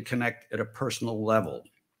ability to connect at a personal level.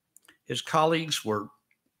 His colleagues were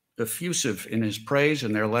effusive in his praise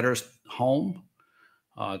in their letters home.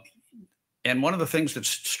 And one of the things that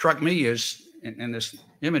struck me is and this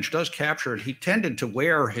image does capture it, he tended to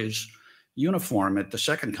wear his uniform at the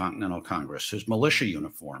Second Continental Congress, his militia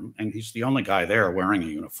uniform, and he's the only guy there wearing a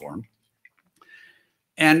uniform.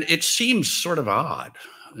 And it seems sort of odd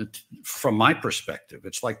from my perspective.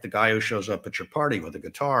 It's like the guy who shows up at your party with a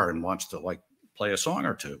guitar and wants to like play a song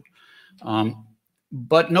or two.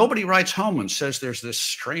 But nobody writes home and says there's this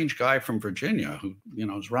strange guy from Virginia who,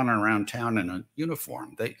 is running around town in a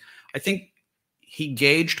uniform. I think he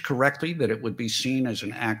gauged correctly that it would be seen as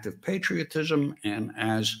an act of patriotism and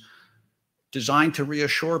as designed to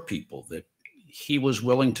reassure people that he was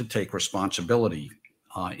willing to take responsibility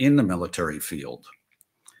in the military field.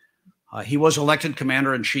 He was elected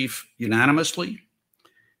commander-in-chief unanimously,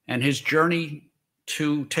 and his journey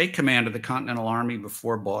to take command of the Continental Army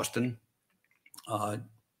before Boston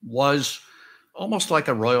was almost like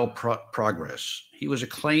a royal progress. He was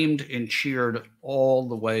acclaimed and cheered all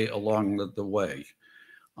the way along the way.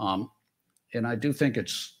 And I do think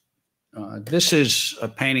this is a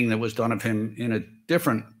painting that was done of him in a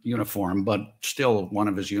different uniform, but still one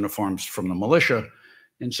of his uniforms from the militia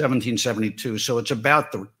in 1772. So it's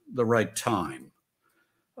about the right time.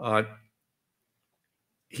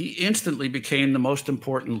 He instantly became the most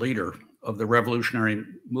important leader of the revolutionary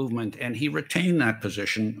movement, and he retained that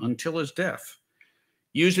position until his death,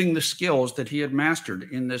 using the skills that he had mastered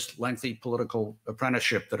in this lengthy political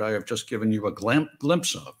apprenticeship that I have just given you a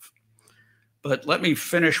glimpse of. But let me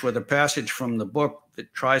finish with a passage from the book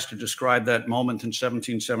that tries to describe that moment in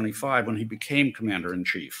 1775 when he became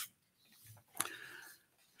commander-in-chief.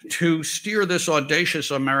 To steer this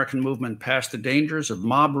audacious American movement past the dangers of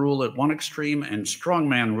mob rule at one extreme and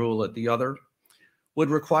strongman rule at the other would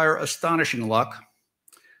require astonishing luck,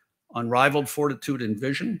 unrivaled fortitude and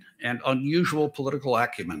vision, and unusual political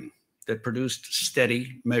acumen that produced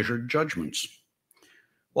steady, measured judgments.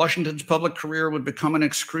 Washington's public career would become an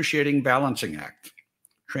excruciating balancing act,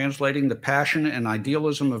 translating the passion and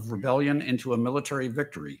idealism of rebellion into a military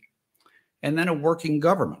victory, and then a working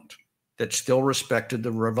government that still respected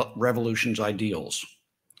the revolution's ideals.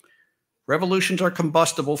 Revolutions are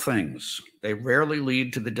combustible things. They rarely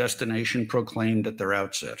lead to the destination proclaimed at their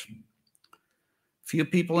outset. Few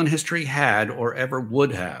people in history had or ever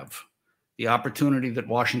would have the opportunity that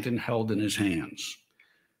Washington held in his hands.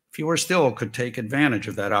 Fewer still could take advantage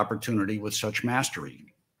of that opportunity with such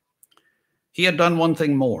mastery. He had done one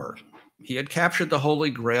thing more. He had captured the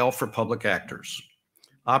holy grail for public actors,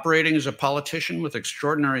 operating as a politician with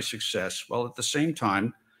extraordinary success, while at the same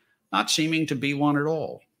time not seeming to be one at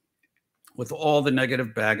all, with all the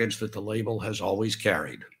negative baggage that the label has always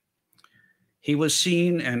carried. He was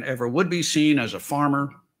seen and ever would be seen as a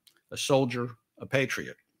farmer, a soldier, a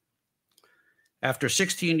patriot. After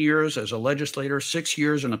 16 years as a legislator, 6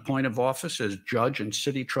 years in a point of office as judge and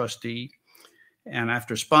city trustee, and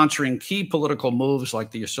after sponsoring key political moves like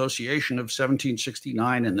the Association of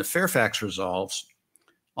 1769 and the Fairfax Resolves,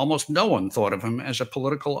 almost no one thought of him as a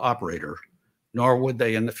political operator, nor would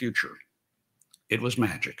they in the future. It was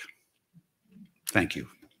magic. Thank you.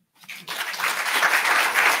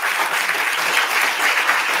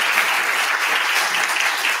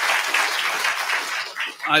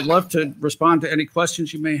 I'd love to respond to any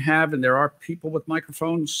questions you may have, and there are people with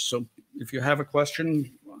microphones, so if you have a question,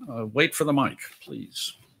 wait for the mic,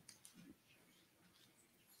 please.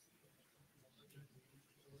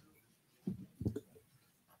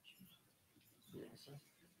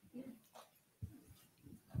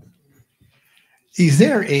 Is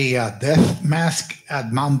there a death mask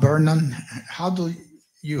at Mount Vernon? How do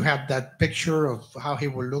you have that picture of how he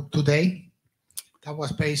will look today? That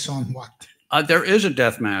was based on what? There is a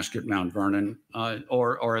death mask at Mount Vernon,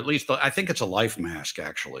 or at least I think it's a life mask,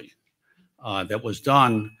 actually, that was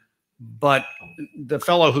done. But the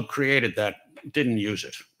fellow who created that didn't use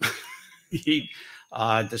it. He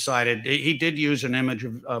decided he did use an image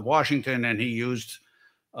of Washington, and he used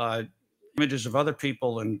images of other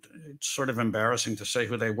people, and it's sort of embarrassing to say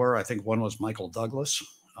who they were. I think one was Michael Douglas,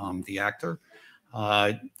 the actor,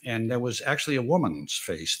 and there was actually a woman's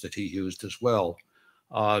face that he used as well.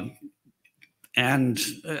 And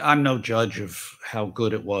I'm no judge of how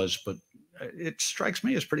good it was, but it strikes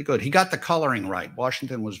me as pretty good. He got the coloring right.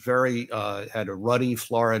 Washington was had a ruddy,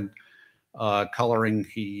 florid coloring.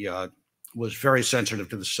 He was very sensitive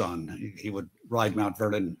to the sun. He would ride Mount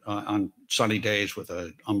Vernon on sunny days with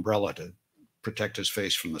an umbrella to protect his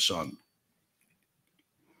face from the sun.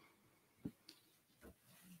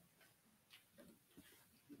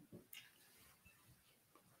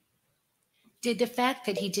 Did the fact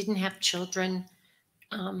that he didn't have children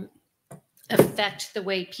affect the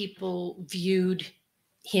way people viewed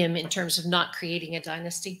him in terms of not creating a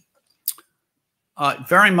dynasty?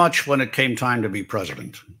 Very much when it came time to be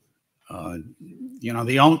president.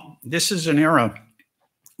 This is an era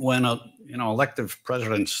when elective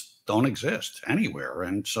presidents don't exist anywhere,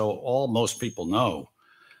 and so most people know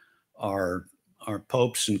are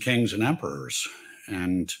popes and kings and emperors,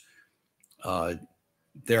 and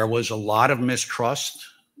there was a lot of mistrust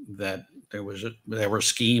that there were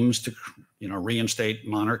schemes to reinstate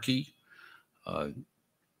monarchy.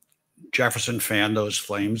 Jefferson fanned those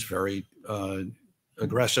flames very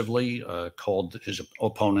aggressively, called his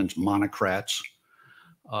opponents monocrats.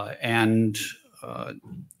 And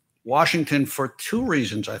Washington, for two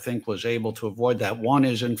reasons, I think, was able to avoid that. One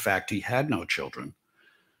is, in fact, he had no children.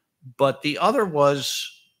 But the other was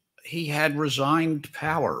he had resigned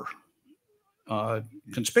power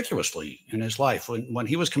conspicuously in his life. When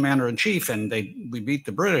he was commander-in-chief and we beat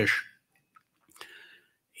the British,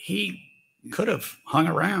 he could have hung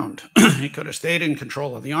around. He could have stayed in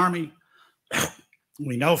control of the army.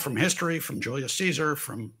 We know from history, from Julius Caesar,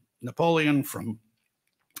 from Napoleon, from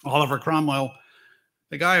Oliver Cromwell,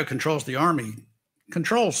 the guy who controls the army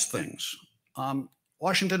controls things.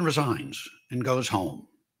 Washington resigns and goes home.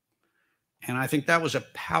 And I think that was a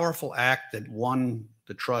powerful act that won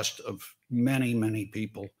the trust of many, many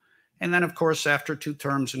people. And then, of course, after 2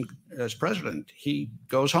 terms as president, he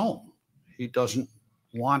goes home. He doesn't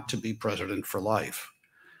want to be president for life.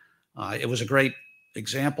 It was a great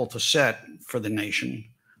example to set for the nation.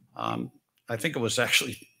 I think it was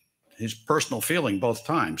actually his personal feeling both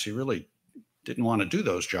times. He really didn't want to do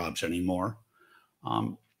those jobs anymore.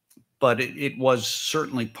 But it was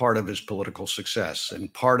certainly part of his political success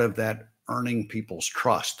and part of that earning people's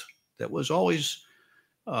trust that was always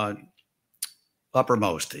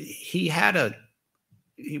uppermost. He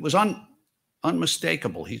was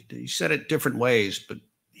unmistakable. He said it different ways, but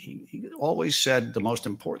he always said the most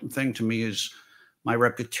important thing to me is my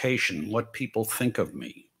reputation, what people think of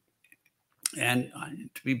me. And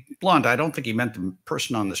to be blunt, I don't think he meant the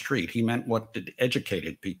person on the street. He meant what did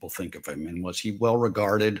educated people think of him, and was he well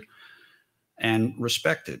regarded and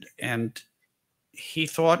respected? And he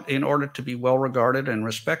thought in order to be well regarded and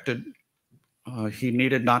respected, he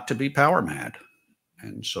needed not to be power mad.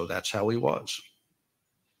 And so that's how he was.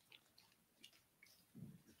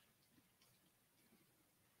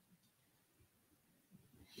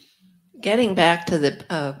 Getting back to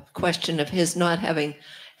the question of his not having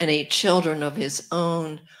any children of his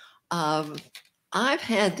own, I've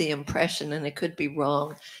had the impression, and it could be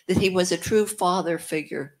wrong, that he was a true father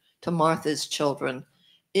figure to Martha's children.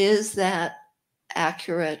 Is that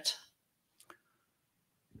accurate?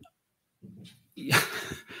 Yeah.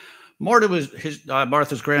 Martha was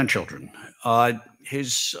Martha's grandchildren.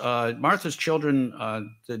 Martha's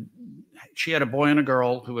children, she had a boy and a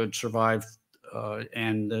girl who had survived,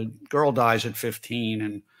 and the girl dies at 15,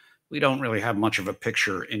 and we don't really have much of a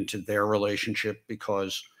picture into their relationship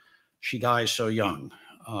because she dies so young,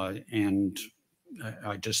 and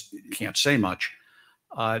I just can't say much.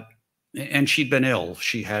 And she'd been ill.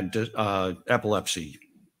 She had epilepsy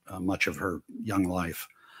much of her young life.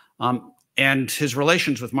 And his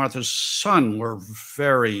relations with Martha's son were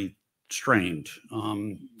very strained.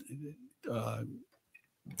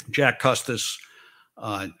 Jack Custis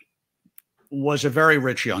was a very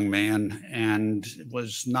rich young man and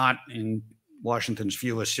was not, in Washington's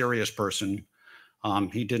view, a serious person.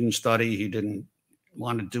 He didn't study. He didn't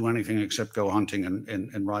want to do anything except go hunting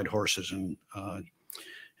and ride horses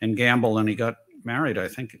and gamble. And he got married, I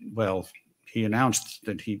think. Well, he announced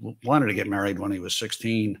that he wanted to get married when he was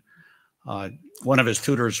 16. One of his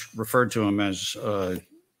tutors referred to him as,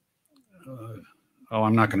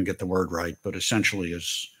 I'm not going to get the word right, but essentially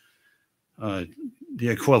as the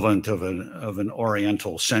equivalent of an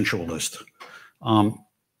Oriental sensualist.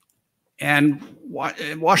 And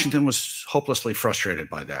Washington was hopelessly frustrated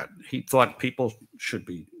by that. He thought people should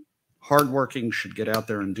be hardworking, should get out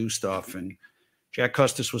there and do stuff. And Jack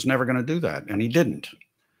Custis was never going to do that, and he didn't.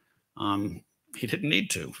 He didn't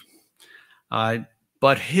need to.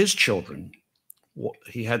 But his children,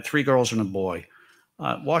 he had 3 girls and a boy.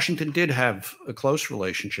 Washington did have a close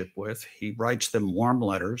relationship with. He writes them warm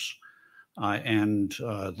letters and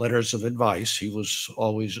letters of advice. He was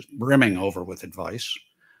always brimming over with advice.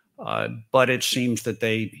 But it seems that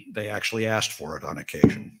they actually asked for it on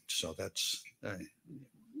occasion. So that's,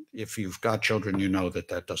 if you've got children, you know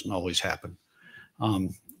that doesn't always happen.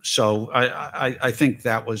 So I think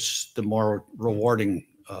that was the more rewarding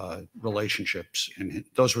relationships, and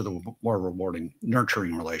those were the more rewarding,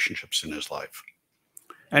 nurturing relationships in his life.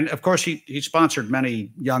 And of course, he sponsored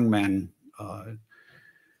many young men,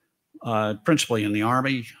 principally in the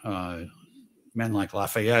Army, men like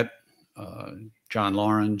Lafayette, John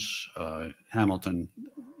Lawrence, Hamilton.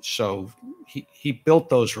 So he built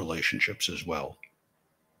those relationships as well.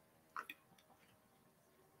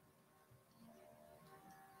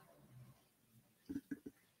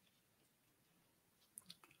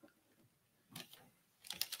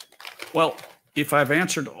 Well, if I've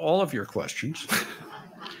answered all of your questions,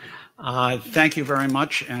 thank you very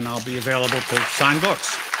much, and I'll be available to sign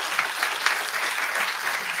books.